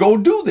you to go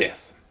do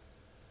this.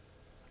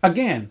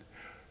 Again,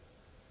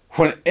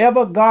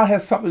 whenever God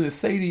has something to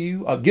say to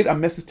you or get a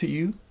message to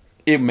you,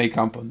 it may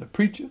come from the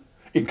preacher,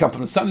 it can come from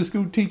the Sunday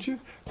school teacher,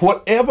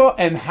 whatever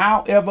and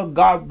however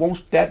God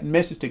wants that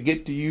message to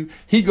get to you,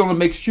 he's going to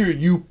make sure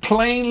you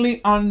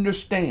plainly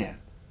understand.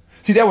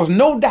 See, there was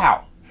no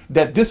doubt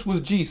that this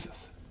was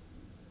Jesus,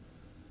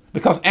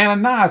 because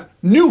Ananias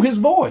knew his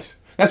voice.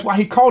 That's why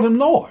he called him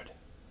Lord.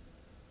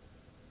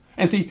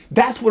 And see,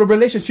 that's what a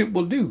relationship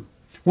will do.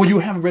 When you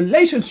have a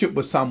relationship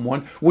with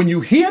someone, when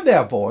you hear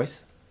their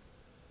voice,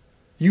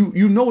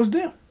 you know it's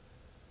them.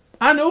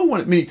 I know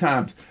many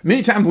times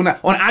when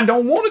I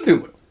don't want to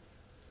do it.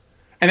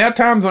 And there are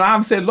times when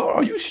I've said, Lord,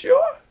 are you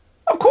sure?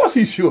 Of course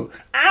he's sure.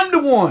 I'm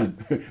the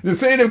one to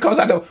say that, because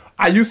I don't.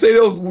 You say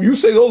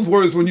those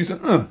words when you say,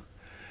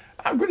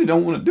 I really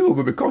don't want to do it,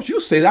 but because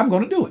you say that, I'm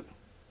going to do it.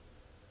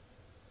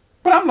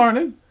 But I'm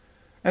learning.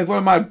 As one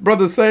of my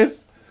brothers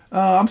says,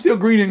 I'm still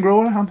green and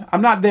growing.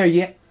 I'm not there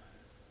yet.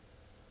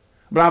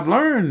 But I've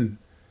learned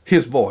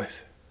his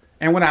voice.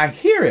 And when I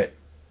hear it,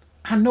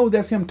 I know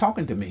that's him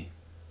talking to me.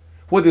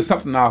 Whether it's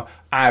something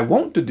I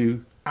want to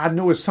do, I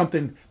know it's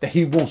something that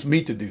he wants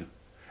me to do.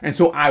 And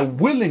so I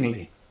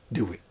willingly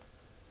do it.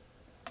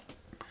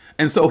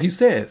 And so he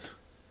says,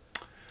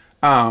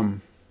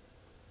 in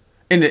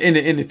the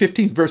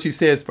 15th verse, he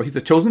says, for he's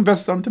a chosen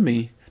vessel unto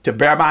me to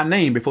bear my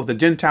name before the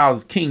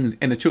Gentiles, kings,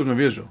 and the children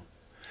of Israel.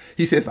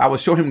 He says, I will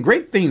show him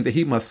great things that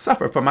he must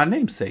suffer for my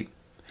name's sake.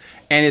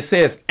 And it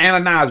says,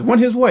 Ananias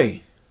went his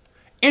way,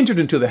 entered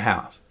into the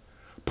house,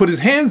 put his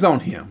hands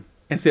on him,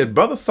 and said,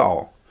 Brother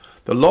Saul,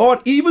 the Lord,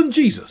 even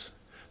Jesus,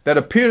 that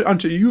appeared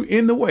unto you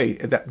in the way,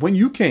 that when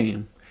you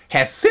came,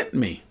 has sent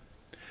me,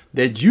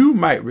 that you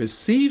might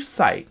receive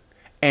sight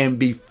and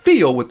be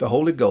filled with the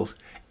Holy Ghost.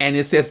 And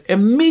it says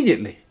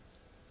immediately.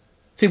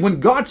 See, when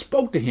God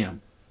spoke to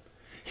him,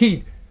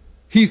 he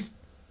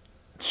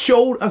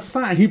showed a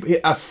sign.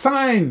 A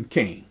sign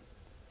came.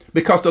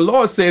 Because the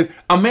Lord said,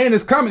 a man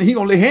is coming, he's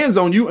going to lay hands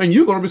on you and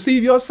you're going to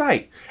receive your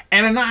sight.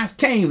 Ananias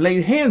came,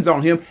 laid hands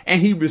on him, and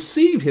he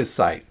received his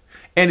sight.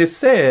 And it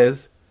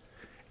says,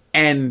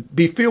 and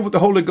be filled with the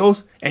Holy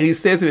Ghost. And he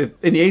says in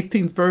the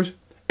 18th verse,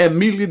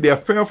 immediately there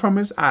fell from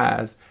his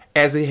eyes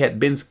as it had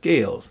been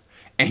scales.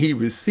 And he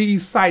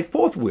received sight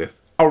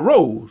forthwith,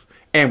 arose,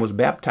 and was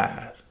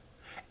baptized.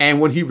 And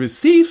when he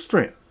received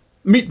strength,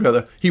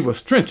 he was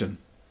strengthened.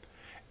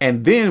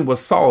 And then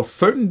was Saul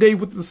certain day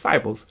with the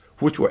disciples,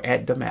 which were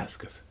at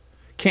Damascus.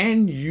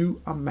 Can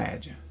you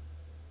imagine?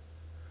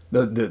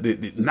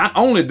 Not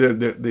only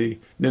the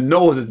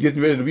noise is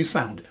getting ready to be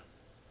sounded,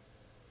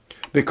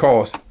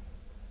 because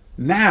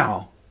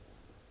now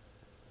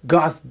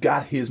God's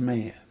got his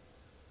man.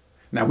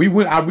 Now we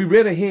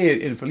read ahead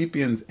in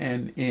Philippians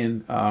and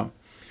in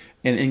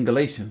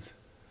Galatians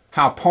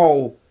how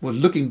Paul was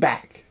looking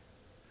back,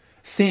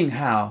 seeing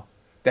how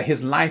that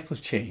his life was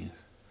changed,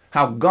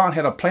 how God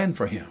had a plan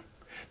for him.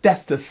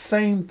 That's the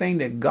same thing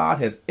that God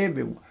has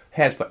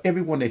for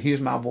everyone that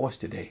hears my voice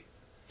today.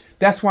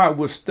 That's why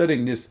we're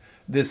studying this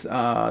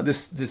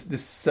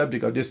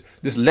subject, or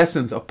this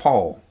lessons of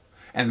Paul,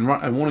 and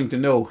wanting to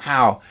know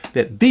how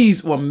that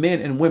these were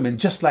men and women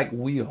just like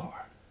we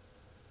are,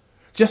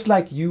 just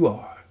like you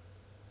are,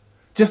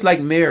 just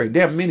like Mary.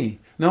 There are many.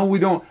 No, we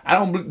don't.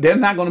 There's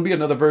not going to be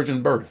another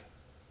virgin birth,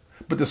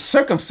 but the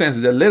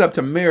circumstances that led up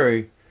to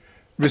Mary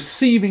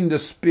receiving the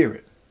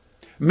Spirit.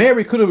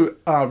 Mary could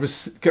have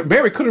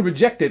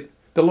rejected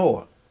the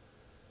Lord,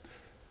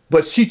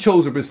 but she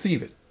chose to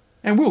receive it.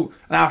 And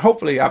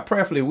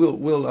prayerfully,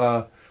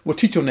 we'll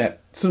teach on that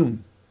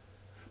soon.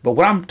 But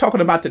what I'm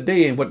talking about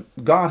today, and what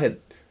God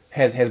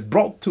has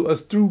brought to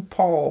us through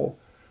Paul,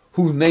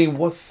 whose name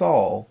was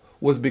Saul,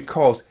 was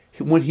because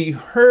when he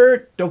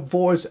heard the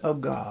voice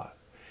of God,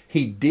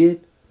 he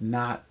did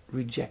not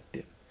reject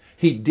it.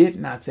 He did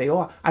not say,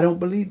 "Oh, I don't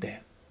believe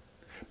that."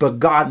 But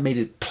God made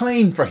it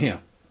plain for him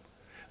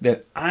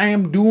that I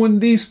am doing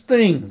these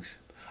things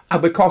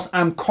because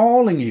I'm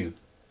calling you.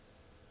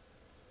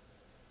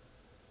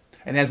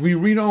 And as we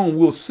read on,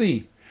 we'll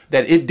see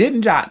that it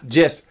didn't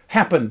just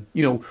happen.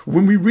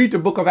 When we read the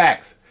book of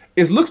Acts,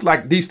 it looks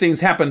like these things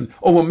happened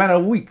over a matter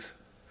of weeks.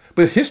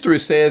 But history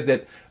says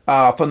that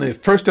from the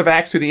first of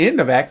Acts to the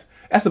end of Acts,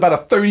 that's about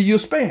a 30-year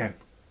span.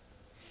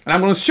 And I'm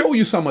going to show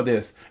you some of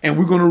this. And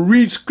we're going to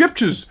read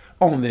scriptures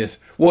on this.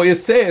 Well, it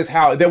says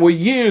how there were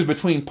years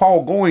between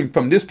Paul going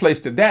from this place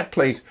to that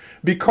place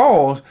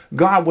because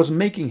God was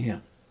making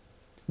him,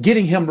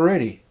 getting him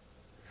ready,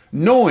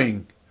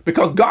 knowing,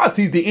 because God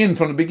sees the end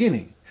from the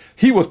beginning.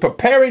 He was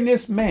preparing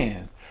this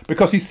man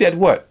Because he said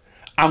what?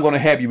 I'm going to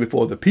have you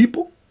before the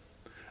people.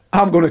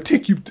 I'm going to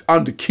take you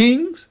unto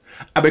kings.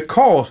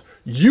 Because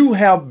you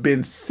have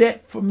been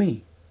set for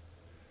me.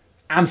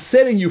 I'm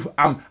setting you,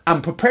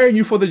 I'm preparing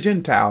you for the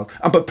Gentiles.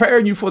 I'm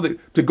preparing you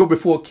to go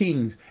before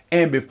kings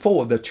and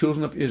before the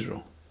children of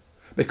Israel.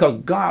 Because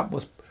God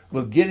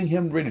was getting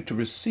him ready to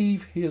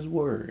receive his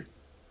word.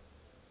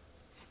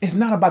 It's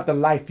not about the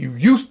life you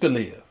used to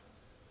live.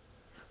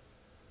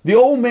 The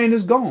old man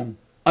is gone,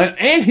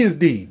 and his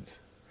deeds.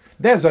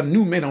 There's a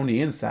new man on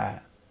the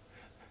inside.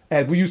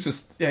 As we used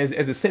to,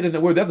 as it said in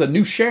the word, there's a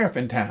new sheriff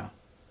in town.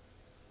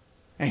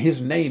 And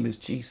his name is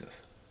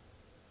Jesus.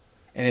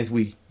 And as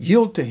we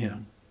yield to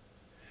him,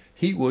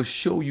 he will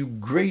show you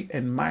great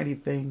and mighty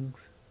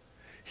things.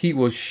 He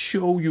will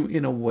show you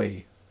in a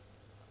way,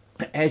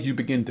 as you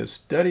begin to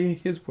study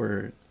his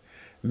word,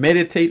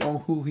 meditate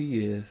on who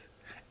he is,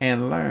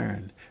 and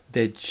learn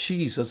that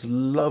Jesus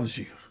loves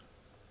you.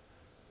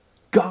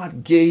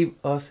 God gave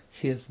us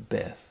his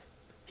best.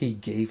 He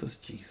gave us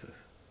Jesus.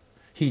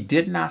 He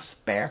did not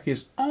spare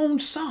his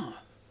own son.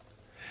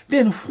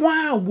 Then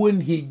why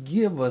wouldn't he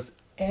give us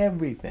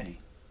everything?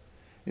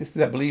 This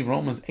is, I believe,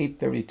 Romans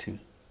 8:32.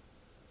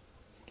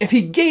 If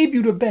he gave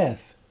you the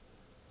best,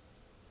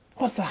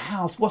 what's a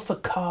house? What's a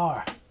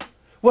car?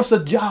 What's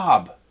a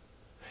job?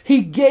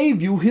 He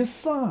gave you his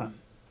son.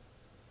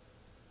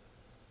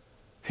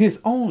 His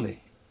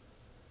only.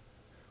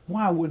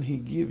 Why wouldn't he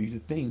give you the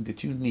thing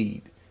that you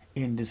need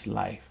in this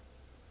life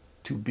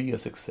to be a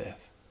success?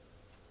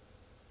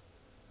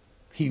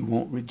 He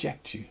won't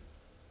reject you.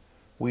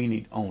 We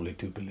need only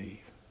to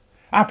believe.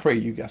 I pray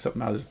you got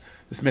something out of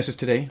this message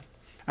today.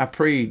 I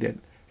pray that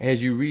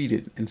as you read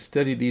it and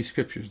study these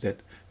scriptures,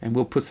 and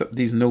we'll put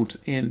these notes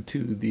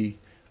into the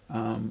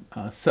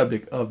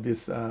subject of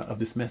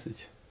this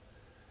message.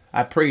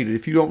 I pray that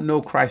if you don't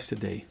know Christ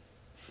today,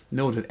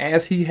 know that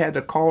as he had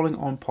a calling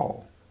on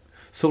Paul,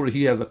 so that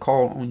he has a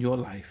call on your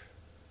life.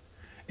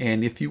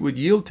 And if you would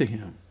yield to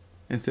him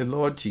and say,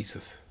 Lord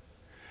Jesus,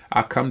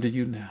 I come to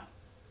you now.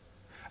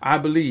 I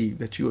believe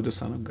that you are the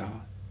Son of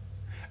God.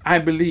 I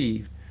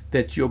believe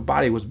that your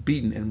body was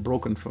beaten and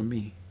broken for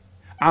me.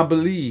 I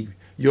believe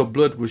your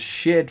blood was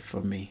shed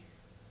for me.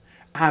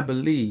 I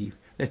believe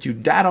that you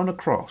died on the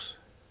cross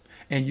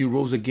and you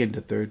rose again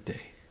the third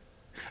day.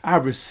 I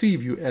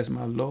receive you as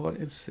my Lord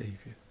and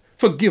Savior.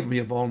 Forgive me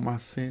of all my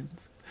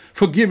sins.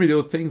 Forgive me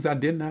those things I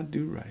did not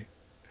do right.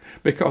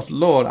 Because,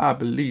 Lord, I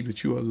believe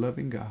that you are a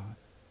loving God.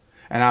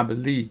 And I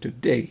believe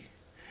today,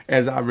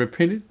 as I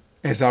repented,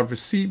 as I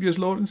received you as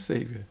Lord and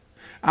Savior,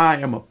 I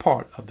am a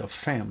part of the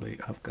family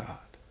of God.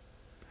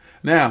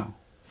 Now,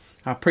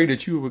 I pray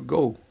that you would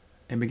go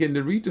and begin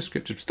to read the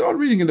scriptures. Start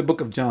reading in the book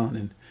of John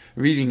and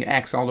reading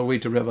Acts all the way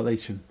to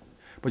Revelation.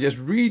 But just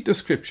read the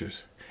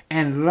scriptures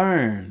and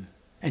learn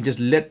and just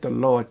let the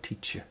Lord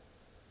teach you.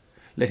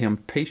 Let him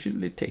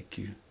patiently take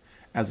you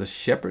as a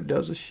shepherd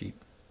does a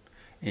sheep,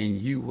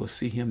 and you will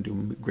see him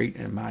do great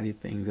and mighty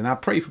things. And I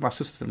pray for my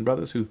sisters and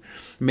brothers who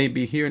may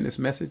be hearing this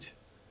message.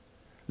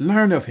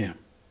 Learn of him.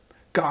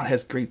 God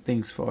has great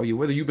things for you,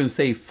 whether you've been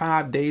saved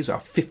 5 days or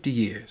 50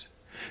 years.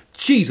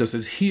 Jesus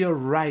is here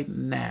right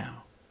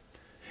now.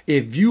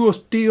 If you are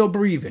still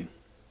breathing,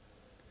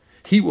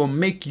 he will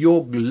make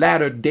your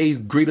latter days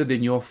greater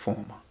than your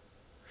former.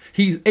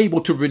 He's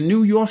able to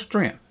renew your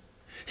strength.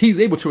 He's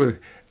able to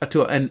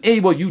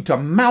enable you to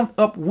mount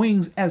up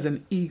wings as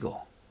an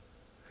eagle,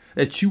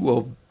 that you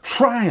will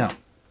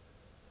triumph,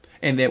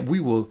 and that we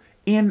will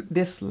end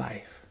this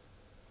life.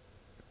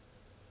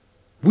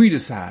 We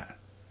decide,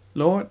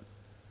 Lord,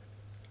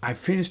 I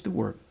finished the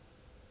work.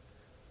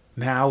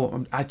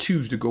 Now I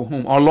choose to go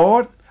home. Or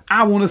Lord,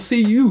 I want to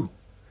see you.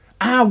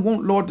 I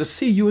want, Lord, to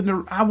see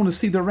you. I want to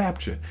see the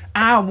rapture.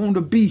 I want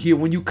to be here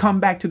when you come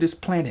back to this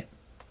planet.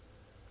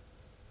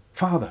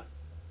 Father,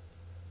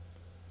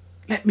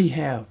 let me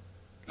have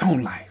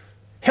long life,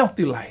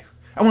 healthy life.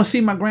 I want to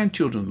see my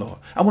grandchildren, Lord.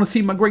 I want to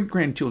see my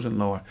great-grandchildren,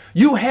 Lord.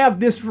 You have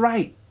this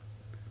right.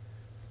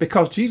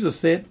 Because Jesus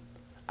said,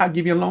 I'll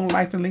give you a long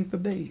life and length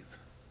of days.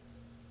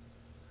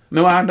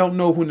 No, I don't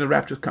know when the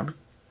rapture is coming,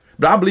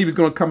 but I believe it's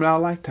going to come in our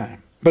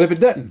lifetime. But if it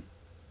doesn't,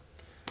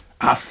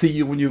 I'll see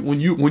you when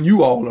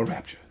you all are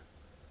raptured.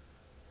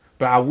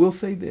 But I will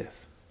say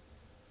this.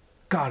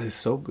 God is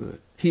so good.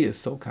 He is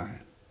so kind.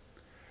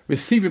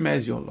 Receive him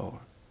as your Lord.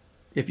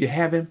 If you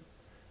have him,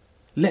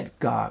 let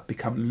God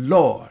become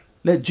Lord.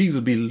 Let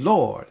Jesus be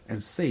Lord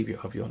and Savior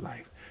of your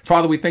life.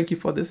 Father, we thank you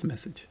for this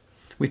message.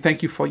 We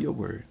thank you for your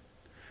word.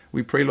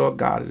 We pray, Lord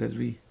God, that as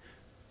we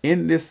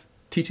end this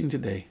teaching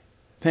today,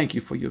 thank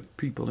you for your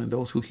people and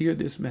those who hear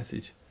this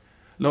message.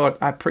 Lord,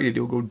 I pray that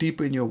they'll go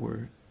deeper in your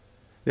word.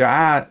 Their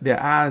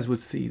eyes would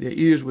see, their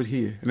ears would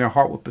hear, and their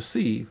heart would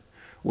perceive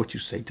what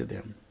you say to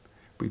them.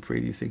 We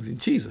pray these things in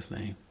Jesus'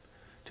 name.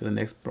 To the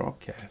next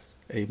broadcast.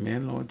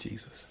 Amen, Lord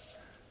Jesus.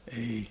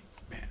 Amen.